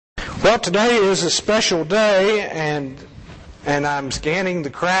Well, today is a special day, and I'm scanning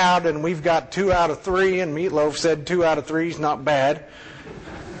the crowd, and we've got 2 out of 3, and Meatloaf said 2 out of 3 is not bad.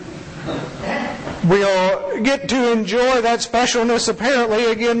 We'll get to enjoy that specialness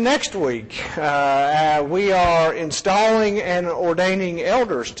apparently again next week. We are installing and ordaining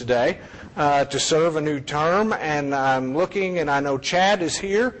elders today to serve a new term, and I'm looking, and I know Chad is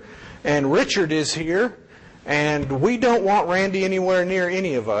here, and Richard is here. And we don't want Randy anywhere near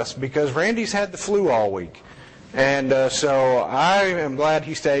any of us because Randy's had the flu all week. And so I am glad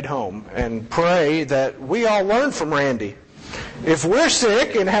he stayed home, and pray that we all learn from Randy. If we're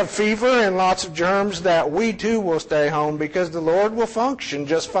sick and have fever and lots of germs, that we too will stay home because the Lord will function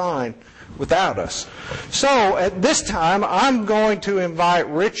just fine without us. So at this time, I'm going to invite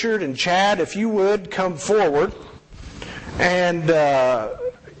Richard and Chad, if you would, come forward. And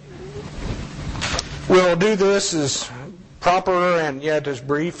we'll do this as proper and yet as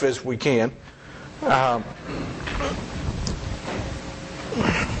brief as we can. Here,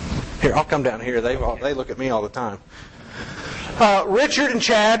 I'll come down here. They look at me all the time. Richard and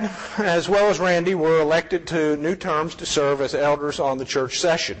Chad, as well as Randy, were elected to new terms to serve as elders on the church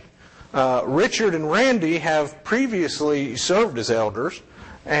session. Richard and Randy have previously served as elders,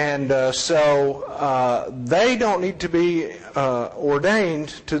 and so they don't need to be ordained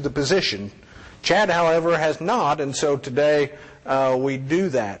to the position. Chad, however, has not, and so today we do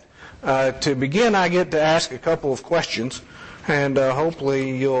that. To begin, I get to ask a couple of questions, and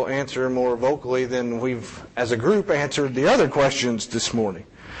hopefully you'll answer more vocally than we've, as a group, answered the other questions this morning.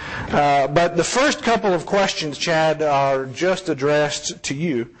 But the first couple of questions, Chad, are just addressed to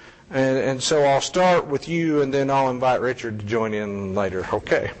you, and so I'll start with you, and then I'll invite Richard to join in later.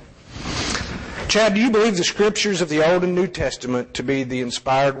 Okay. Chad, do you believe the Scriptures of the Old and New Testament to be the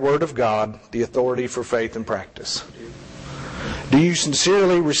inspired Word of God, the authority for faith and practice? Do you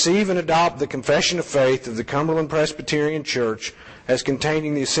sincerely receive and adopt the Confession of Faith of the Cumberland Presbyterian Church as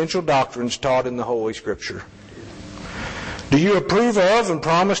containing the essential doctrines taught in the Holy Scripture? Do you approve of and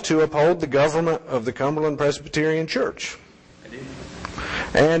promise to uphold the government of the Cumberland Presbyterian Church? I do.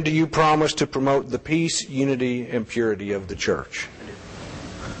 And do you promise to promote the peace, unity, and purity of the church?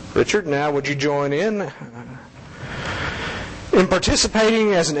 Richard, now would you join in? In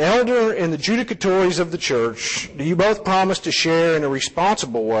participating as an elder in the judicatories of the church, do you both promise to share in a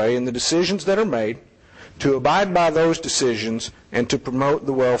responsible way in the decisions that are made, to abide by those decisions, and to promote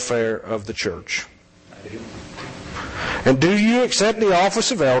the welfare of the church? I do. And do you accept the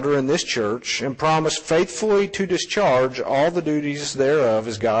office of elder in this church and promise faithfully to discharge all the duties thereof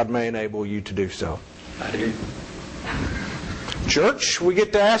as God may enable you to do so? I do. Church, we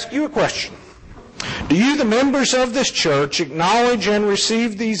get to ask you a question. Do you, the members of this church, acknowledge and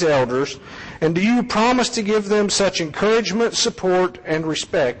receive these elders, and do you promise to give them such encouragement, support, and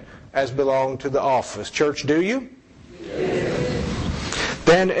respect as belong to the office? Church, do you? Yes.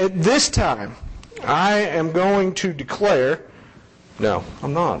 Then at this time, I am going to declare, no,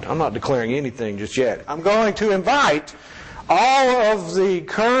 I'm not declaring anything just yet. I'm going to invite all of the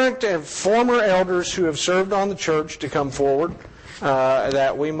current and former elders who have served on the church to come forward.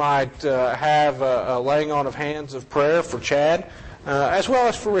 That we might have a laying on of hands of prayer for Chad, as well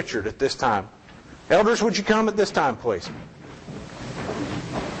as for Richard at this time. Elders, would you come at this time, please?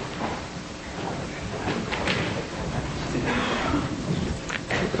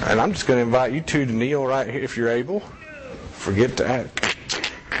 And I'm just going to invite you two to kneel right here if you're able. Forget to ask.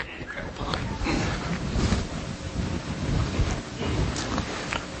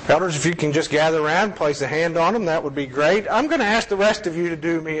 Elders, if you can just gather around, place a hand on them, that would be great. I'm going to ask the rest of you to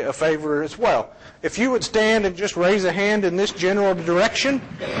do me a favor as well. If you would stand and just raise a hand in this general direction,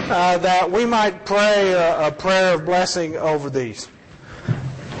 that we might pray a prayer of blessing over these.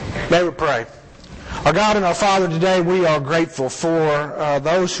 May we pray. Our God and our Father, today we are grateful for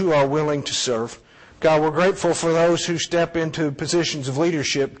those who are willing to serve. God, we're grateful for those who step into positions of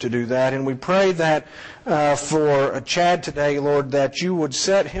leadership to do that, and we pray that for Chad today, Lord, that you would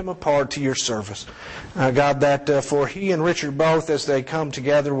set him apart to your service. God, that for he and Richard both, as they come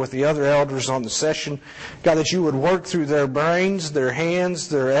together with the other elders on the session, God, that you would work through their brains, their hands,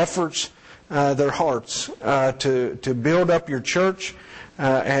 their efforts, their hearts to build up your church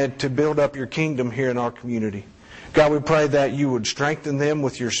and to build up your kingdom here in our community. God, we pray that you would strengthen them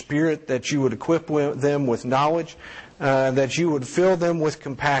with your Spirit, that you would equip them with knowledge, that you would fill them with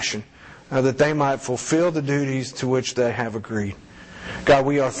compassion, that they might fulfill the duties to which they have agreed. God,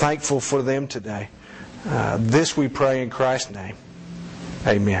 we are thankful for them today. This we pray in Christ's name.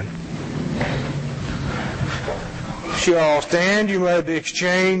 Amen. If you all stand, you may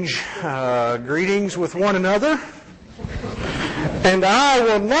exchange greetings with one another. And I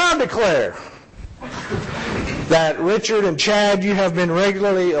will now declare that Richard and Chad, you have been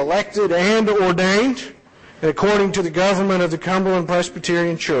regularly elected and ordained according to the government of the Cumberland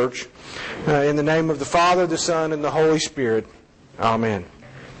Presbyterian Church, in the name of the Father, the Son, and the Holy Spirit. Amen.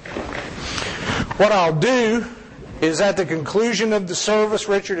 What I'll do is at the conclusion of the service,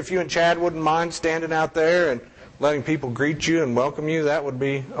 Richard, if you and Chad wouldn't mind standing out there and letting people greet you and welcome you, that would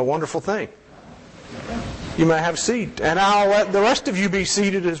be a wonderful thing. You may have a seat, and I'll let the rest of you be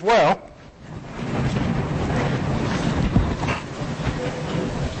seated as well.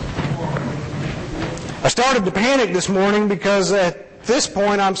 I started to panic this morning because at this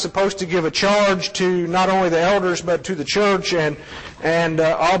point I'm supposed to give a charge to not only the elders but to the church, and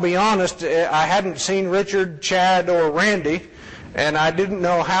I'll be honest, I hadn't seen Richard, Chad, or Randy, and I didn't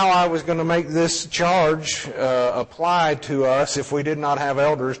know how I was going to make this charge apply to us if we did not have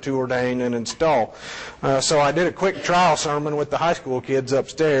elders to ordain and install. So I did a quick trial sermon with the high school kids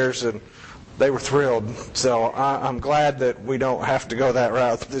upstairs, and they were thrilled. So I'm glad that we don't have to go that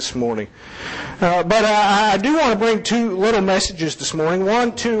route this morning. But I do want to bring two little messages this morning.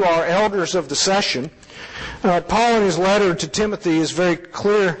 One to our elders of the session. Paul in his letter to Timothy is very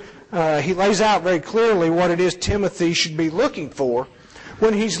clear. He lays out very clearly what it is Timothy should be looking for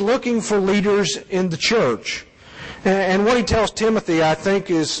when he's looking for leaders in the church. And what he tells Timothy, I think,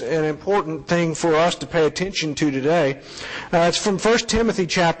 is an important thing for us to pay attention to today. It's from 1 Timothy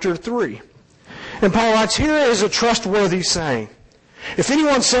chapter 3. And Paul writes, "Here is a trustworthy saying. If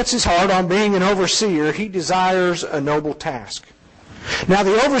anyone sets his heart on being an overseer, he desires a noble task. Now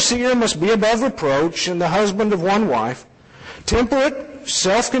the overseer must be above reproach and the husband of one wife, temperate,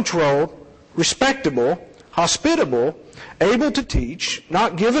 self-controlled, respectable, hospitable, able to teach,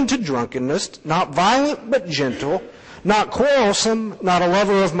 not given to drunkenness, not violent but gentle, not quarrelsome, not a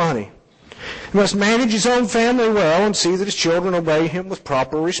lover of money. He must manage his own family well and see that his children obey him with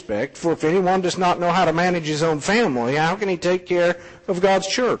proper respect. For if anyone does not know how to manage his own family, how can he take care of God's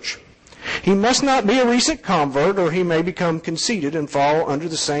church? He must not be a recent convert, or he may become conceited and fall under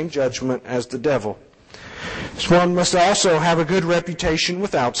the same judgment as the devil. This one must also have a good reputation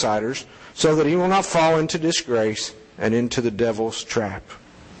with outsiders, so that he will not fall into disgrace and into the devil's trap."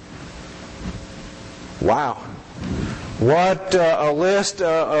 Wow. What a list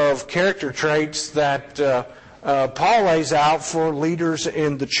of character traits that Paul lays out for leaders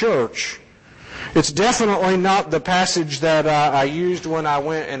in the church. It's definitely not the passage that I used when I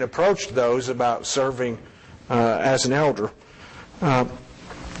went and approached those about serving as an elder.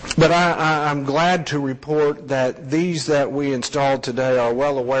 But I'm glad to report that these that we installed today are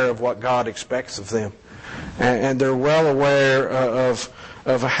well aware of what God expects of them. And they're well aware of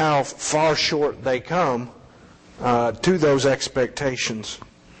how far short they come to those expectations.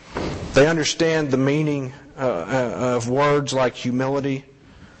 They understand the meaning of words like humility,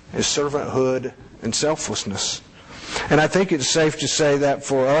 servanthood, and selflessness. And I think it's safe to say that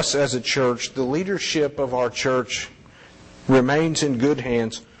for us as a church, the leadership of our church remains in good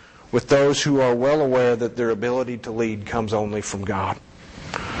hands with those who are well aware that their ability to lead comes only from God.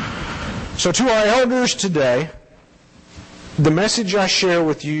 So to our elders today, the message I share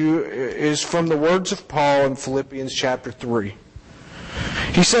with you is from the words of Paul in Philippians chapter 3.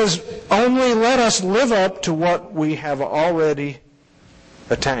 He says, "Only let us live up to what we have already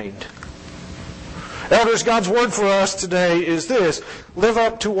attained." Elders, God's word for us today is this: live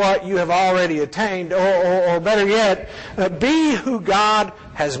up to what you have already attained, or better yet, be who God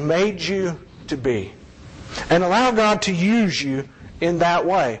has made you to be. And allow God to use you in that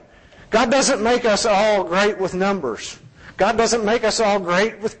way. God doesn't make us all great with numbers. God doesn't make us all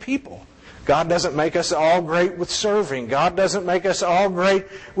great with people. God doesn't make us all great with serving. God doesn't make us all great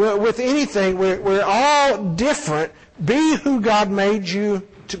with anything. We're all different. Be who God made you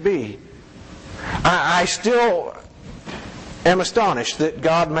to be. I still am astonished that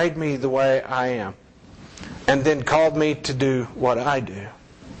God made me the way I am and then called me to do what I do.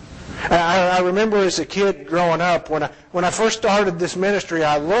 I remember as a kid growing up, when I first started this ministry,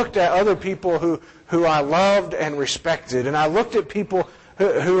 I looked at other people who I loved and respected, and I looked at people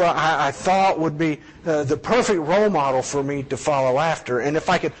who I thought would be the perfect role model for me to follow after. And if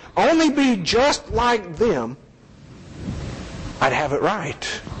I could only be just like them, I'd have it right,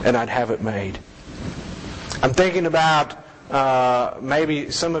 and I'd have it made. I'm thinking about,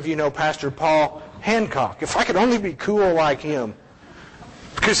 maybe some of you know Pastor Paul Hancock. If I could only be cool like him,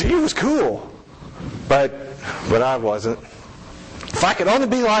 because he was cool, but I wasn't. If I could only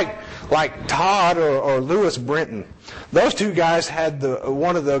be like Todd or Lewis Brenton. Those two guys had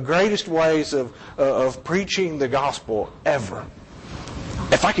one of the greatest ways of preaching the gospel ever.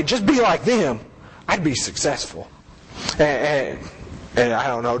 If I could just be like them, I'd be successful. And I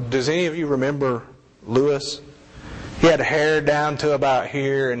don't know, does any of you remember Lewis? He had hair down to about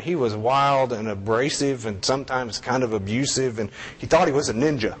here, and he was wild and abrasive and sometimes kind of abusive, and he thought he was a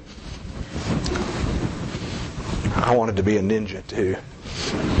ninja. I wanted to be a ninja too.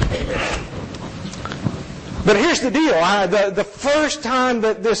 But here's the deal. The first time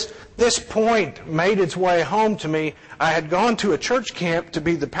that this point made its way home to me, I had gone to a church camp to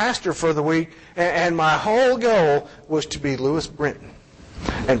be the pastor for the week, and my whole goal was to be Lewis Brenton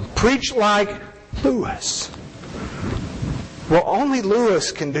and preach like Lewis. Well, only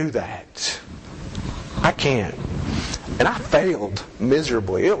Lewis can do that. I can't. And I failed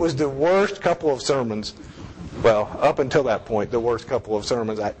miserably. It was the worst couple of sermons, well, up until that point, the worst couple of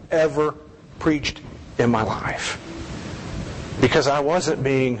sermons I ever preached in my life. Because I wasn't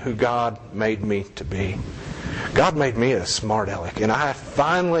being who God made me to be. God made me a smart aleck, and I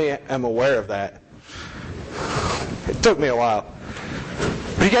finally am aware of that. It took me a while.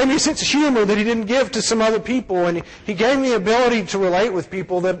 But He gave me a sense of humor that He didn't give to some other people, and He gave me the ability to relate with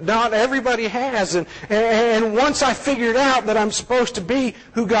people that not everybody has. And once I figured out that I'm supposed to be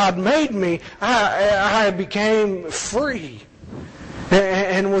who God made me, I became free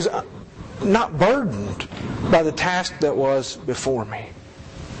and was not burdened by the task that was before me.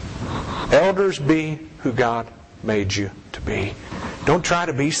 Elders, be who God made you to be. Don't try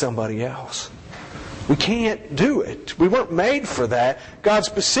to be somebody else. We can't do it. We weren't made for that. God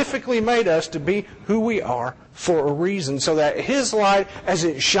specifically made us to be who we are for a reason, so that His light, as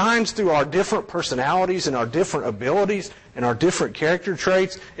it shines through our different personalities and our different abilities and our different character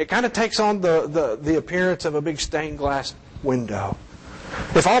traits, it kind of takes on the appearance of a big stained glass window.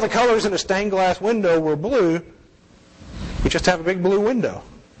 If all the colors in a stained glass window were blue, we just have a big blue window.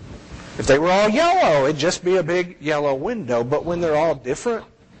 If they were all yellow, it'd just be a big yellow window. But when they're all different,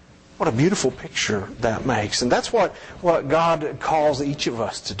 what a beautiful picture that makes. And that's what God calls each of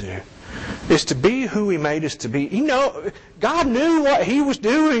us to do, is to be who He made us to be. God knew what He was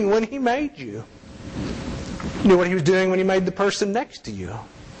doing when He made you. He knew what He was doing when He made the person next to you.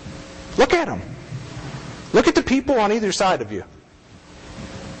 Look at them. Look at the people on either side of you.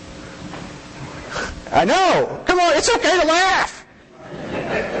 I know. Come on, it's okay to laugh.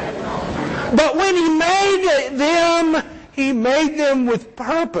 But when He made them with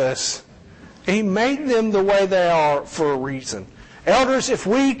purpose. He made them the way they are for a reason. Elders, if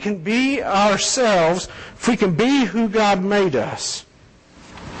we can be ourselves, if we can be who God made us,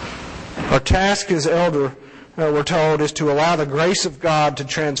 our task as elder, we're told, is to allow the grace of God to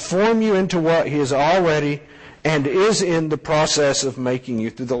transform you into what He is already and is in the process of making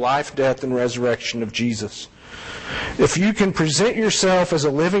you through the life, death, and resurrection of Jesus. If you can present yourself as a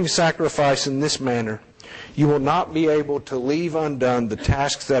living sacrifice in this manner, you will not be able to leave undone the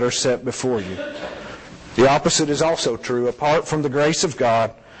tasks that are set before you. The opposite is also true. Apart from the grace of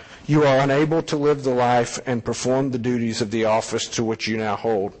God, you are unable to live the life and perform the duties of the office to which you now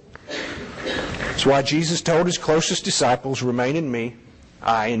hold. That's why Jesus told His closest disciples, "Remain in me,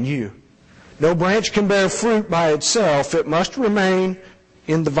 I in you." No branch can bear fruit by itself. It must remain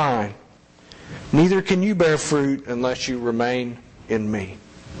in the vine. Neither can you bear fruit unless you remain in me.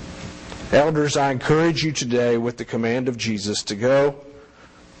 Elders, I encourage you today with the command of Jesus to go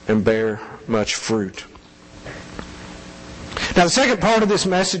and bear much fruit. Now, the second part of this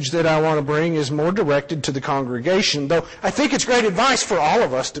message that I want to bring is more directed to the congregation, though I think it's great advice for all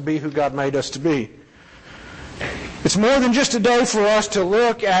of us to be who God made us to be. It's more than just a day for us to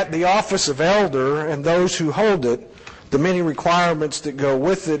look at the office of elder and those who hold it, the many requirements that go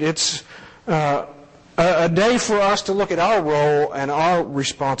with it. It's a day for us to look at our role and our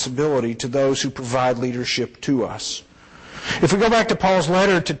responsibility to those who provide leadership to us. If we go back to Paul's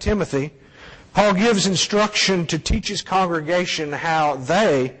letter to Timothy, Paul gives instruction to teach his congregation how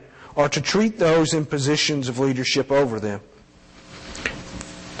they are to treat those in positions of leadership over them.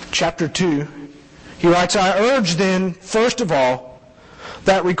 Chapter 2, he writes, "I urge then, first of all,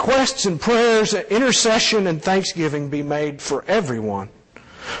 that requests and prayers, intercession and thanksgiving be made for everyone,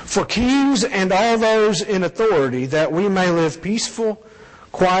 for kings and all those in authority, that we may live peaceful,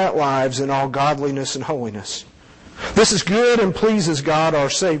 quiet lives in all godliness and holiness. This is good and pleases God our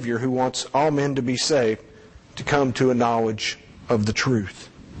Savior, who wants all men to be saved, to come to a knowledge of the truth."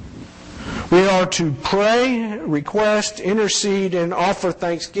 We are to pray, request, intercede, and offer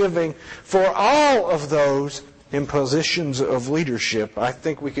thanksgiving for all of those in positions of leadership. I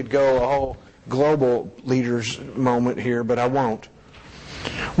think we could go a whole global leaders moment here, but I won't.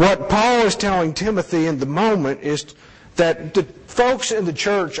 What Paul is telling Timothy in the moment is that the folks in the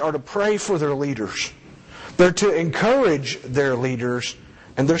church are to pray for their leaders. They're to encourage their leaders,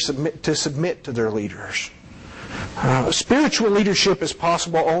 and they're to submit to their leaders. Spiritual leadership is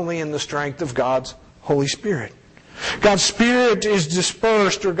possible only in the strength of God's Holy Spirit. God's Spirit is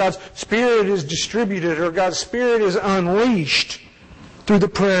dispersed, or God's Spirit is distributed, or God's Spirit is unleashed through the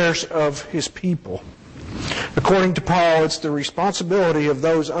prayers of His people. According to Paul, it's the responsibility of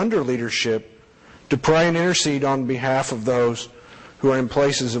those under leadership to pray and intercede on behalf of those who are in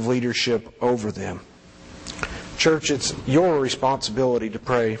places of leadership over them. Church, it's your responsibility to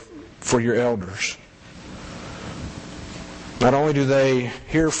pray for your elders. Not only do they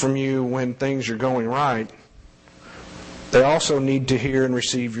hear from you when things are going right, they also need to hear and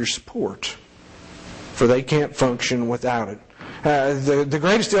receive your support, for they can't function without it. The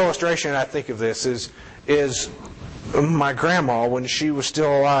greatest illustration I think of this is my grandma, when she was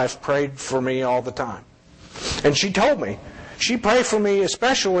still alive, prayed for me all the time. And she told me, she prayed for me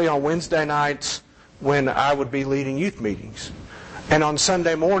especially on Wednesday nights when I would be leading youth meetings, and on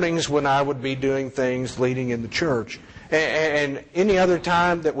Sunday mornings when I would be doing things leading in the church. And any other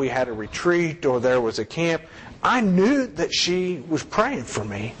time that we had a retreat or there was a camp, I knew that she was praying for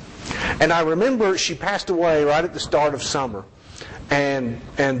me. And I remember she passed away right at the start of summer. And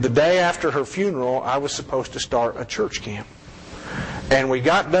the day after her funeral, I was supposed to start a church camp. And we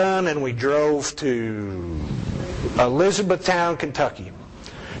got done and we drove to Elizabethtown, Kentucky,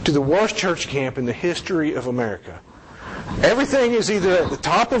 to the worst church camp in the history of America. Everything is either at the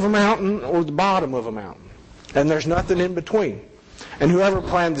top of a mountain or the bottom of a mountain. And there's nothing in between. And whoever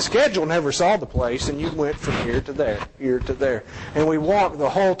planned the schedule never saw the place, and you went from here to there, here to there. And we walked the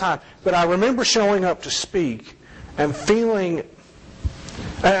whole time. But I remember showing up to speak and feeling,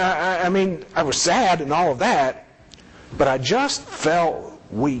 I mean, I was sad and all of that, but I just felt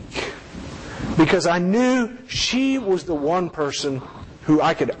weak. Because I knew she was the one person who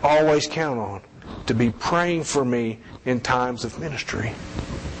I could always count on to be praying for me in times of ministry.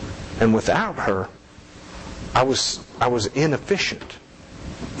 And without her, I was inefficient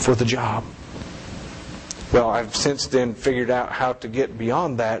for the job. Well, I've since then figured out how to get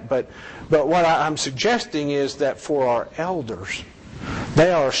beyond that, but what I'm suggesting is that for our elders,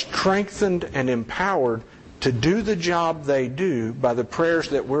 they are strengthened and empowered to do the job they do by the prayers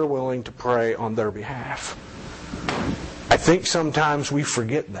that we're willing to pray on their behalf. I think sometimes we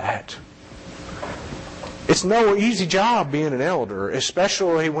forget that. It's no easy job being an elder,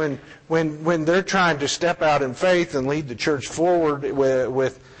 especially when they're trying to step out in faith and lead the church forward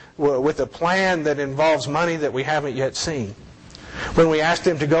with a plan that involves money that we haven't yet seen. When we ask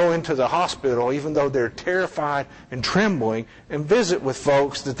them to go into the hospital, even though they're terrified and trembling, and visit with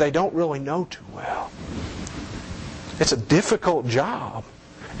folks that they don't really know too well. It's a difficult job,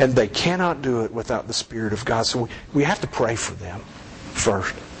 and they cannot do it without the Spirit of God. So we have to pray for them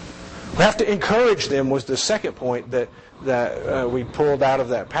first. We have to encourage them was the second point that we pulled out of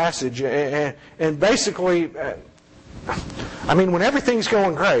that passage. And basically, I mean, when everything's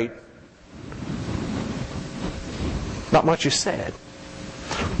going great, not much is said.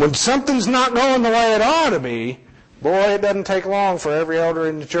 When something's not going the way it ought to be, boy, it doesn't take long for every elder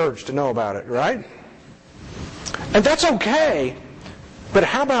in the church to know about it, right? And that's okay. But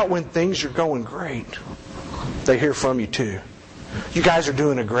how about when things are going great? They hear from you too. You guys are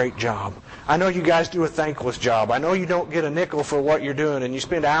doing a great job. I know you guys do a thankless job. I know you don't get a nickel for what you're doing, and you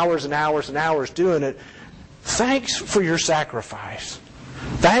spend hours and hours and hours doing it. Thanks for your sacrifice.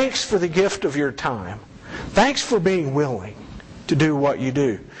 Thanks for the gift of your time. Thanks for being willing to do what you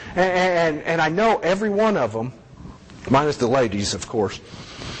do. And I know every one of them, minus the ladies, of course,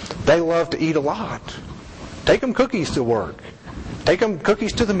 they love to eat a lot. Take them cookies to work. Take them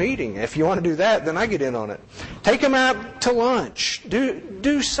cookies to the meeting. If you want to do that, then I get in on it. Take them out to lunch.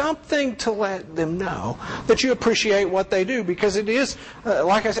 Do something to let them know that you appreciate what they do, because it is,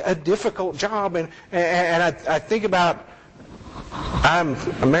 like I said, a difficult job. And I think about, I'm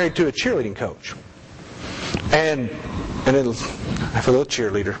married to a cheerleading coach. And I have a little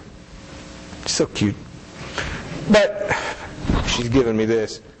cheerleader. She's so cute. But she's given me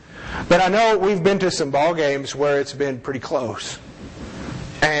this. But I know we've been to some ball games where it's been pretty close.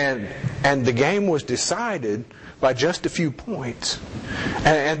 And the game was decided by just a few points.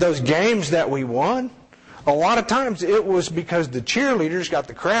 And those games that we won, a lot of times it was because the cheerleaders got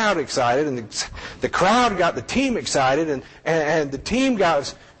the crowd excited, and the crowd got the team excited, and the team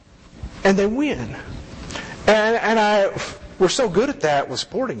got, and they win. And we're so good at that with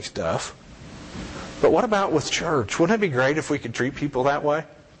sporting stuff. But what about with church? Wouldn't it be great if we could treat people that way?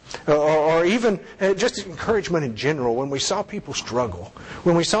 Or even just encouragement in general, when we saw people struggle,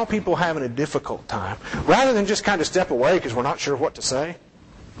 when we saw people having a difficult time, rather than just kind of step away because we're not sure what to say.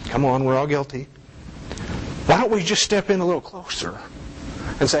 Come on, we're all guilty. Why don't we just step in a little closer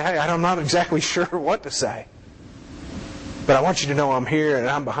and say, hey, I'm not exactly sure what to say. But I want you to know I'm here and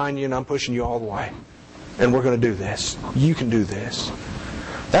I'm behind you and I'm pushing you all the way. And we're going to do this. You can do this.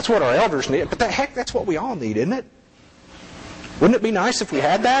 That's what our elders need. But that's what we all need, isn't it? Wouldn't it be nice if we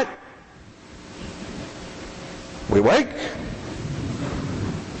had that? We wake.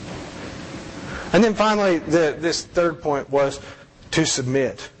 And then finally, this third point was to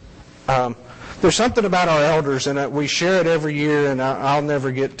submit. There's something about our elders, and we share it every year, and I'll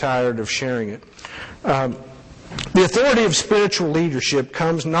never get tired of sharing it. The authority of spiritual leadership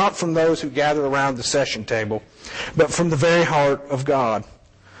comes not from those who gather around the session table, but from the very heart of God.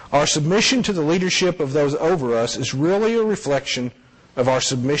 Our submission to the leadership of those over us is really a reflection of our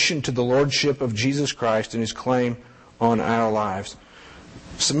submission to the lordship of Jesus Christ and His claim on our lives.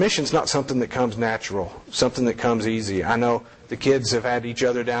 Submission's not something that comes natural, something that comes easy. I know the kids have had each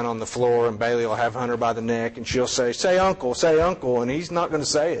other down on the floor, and Bailey will have Hunter by the neck, and she'll say uncle, and he's not going to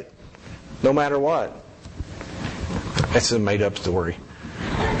say it, no matter what. That's a made-up story.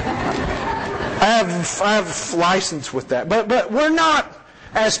 I have license with that. But we're not,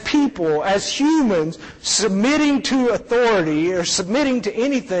 as people, as humans, submitting to authority or submitting to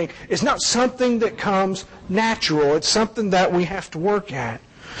anything is not something that comes natural. It's something that we have to work at.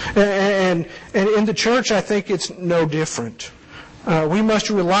 And in the church, I think it's no different. We must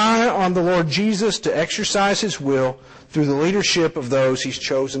rely on the Lord Jesus to exercise His will through the leadership of those He's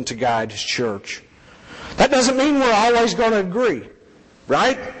chosen to guide His church. That doesn't mean we're always going to agree,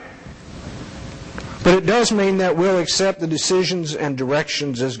 right? But it does mean that we'll accept the decisions and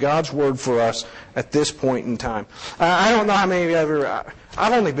directions as God's Word for us at this point in time. I don't know how many of you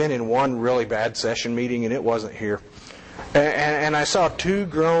I've only been in one really bad session meeting, and it wasn't here. And I saw two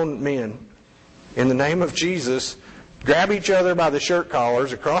grown men, in the name of Jesus, grab each other by the shirt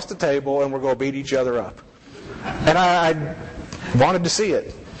collars across the table, and we're going to beat each other up. And I wanted to see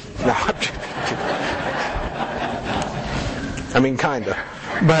it. No, I mean, kind of.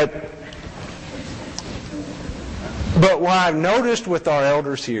 But what I've noticed with our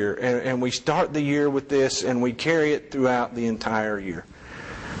elders here, and we start the year with this, and we carry it throughout the entire year,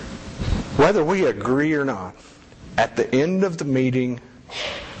 whether we agree or not, at the end of the meeting,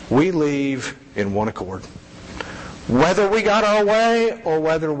 we leave in one accord. Whether we got our way or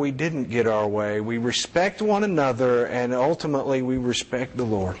whether we didn't get our way, we respect one another, and ultimately we respect the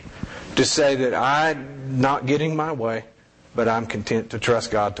Lord. To say that I'm not getting my way, but I'm content to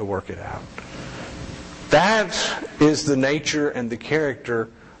trust God to work it out. That is the nature and the character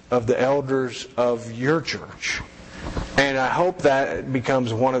of the elders of your church. And I hope that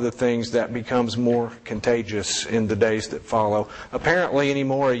becomes one of the things that becomes more contagious in the days that follow. Apparently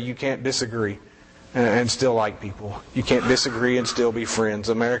anymore you can't disagree and still like people. You can't disagree and still be friends.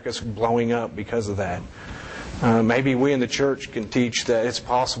 America's blowing up because of that. Maybe we in the church can teach that it's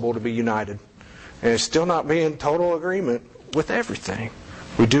possible to be united. And it's still not be in total agreement with everything.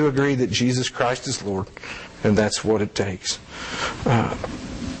 We do agree that Jesus Christ is Lord, and that's what it takes.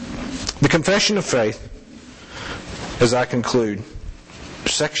 The Confession of Faith, as I conclude,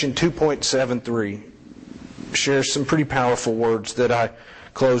 section 2.73 shares some pretty powerful words that I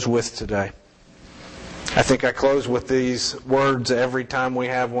close with today. I think I close with these words every time we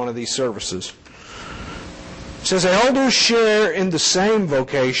have one of these services. It says, elders share in the same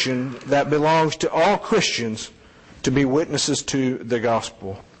vocation that belongs to all Christians to be witnesses to the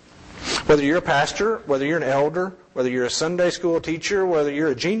gospel. Whether you're a pastor, whether you're an elder, whether you're a Sunday school teacher, whether you're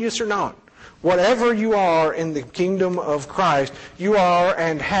a genius or not, whatever you are in the kingdom of Christ, you are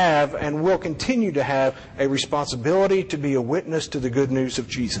and have and will continue to have a responsibility to be a witness to the good news of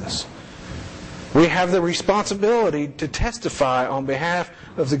Jesus. We have the responsibility to testify on behalf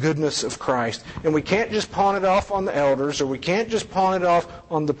of the goodness of Christ. And we can't just pawn it off on the elders, or we can't just pawn it off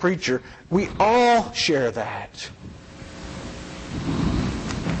on the preacher. We all share that.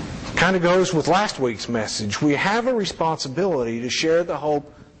 Kind of goes with last week's message. We have a responsibility to share the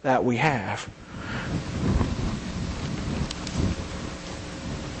hope that we have.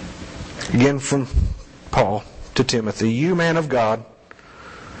 Again from Paul to Timothy, you man of God,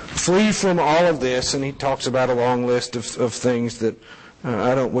 flee from all of this, and he talks about a long list of things that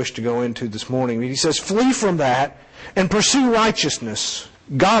I don't wish to go into this morning. He says, flee from that and pursue righteousness,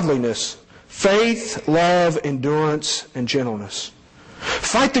 godliness, faith, love, endurance, and gentleness.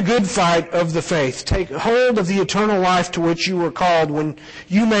 Fight the good fight of the faith. Take hold of the eternal life to which you were called when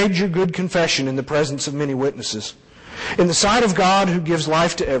you made your good confession in the presence of many witnesses. In the sight of God who gives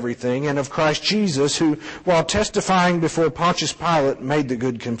life to everything, and of Christ Jesus who, while testifying before Pontius Pilate, made the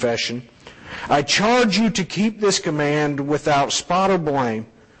good confession, I charge you to keep this command without spot or blame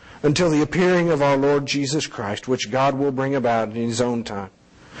until the appearing of our Lord Jesus Christ, which God will bring about in His own time.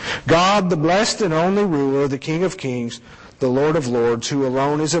 God, the blessed and only ruler, the King of kings, the Lord of lords, who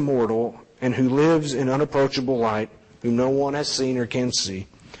alone is immortal and who lives in unapproachable light, whom no one has seen or can see.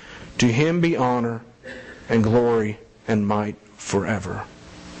 To him be honor and glory and might forever.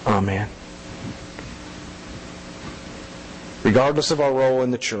 Amen. Regardless of our role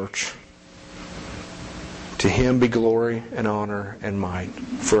in the church, to him be glory and honor and might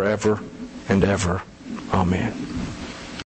forever and ever. Amen.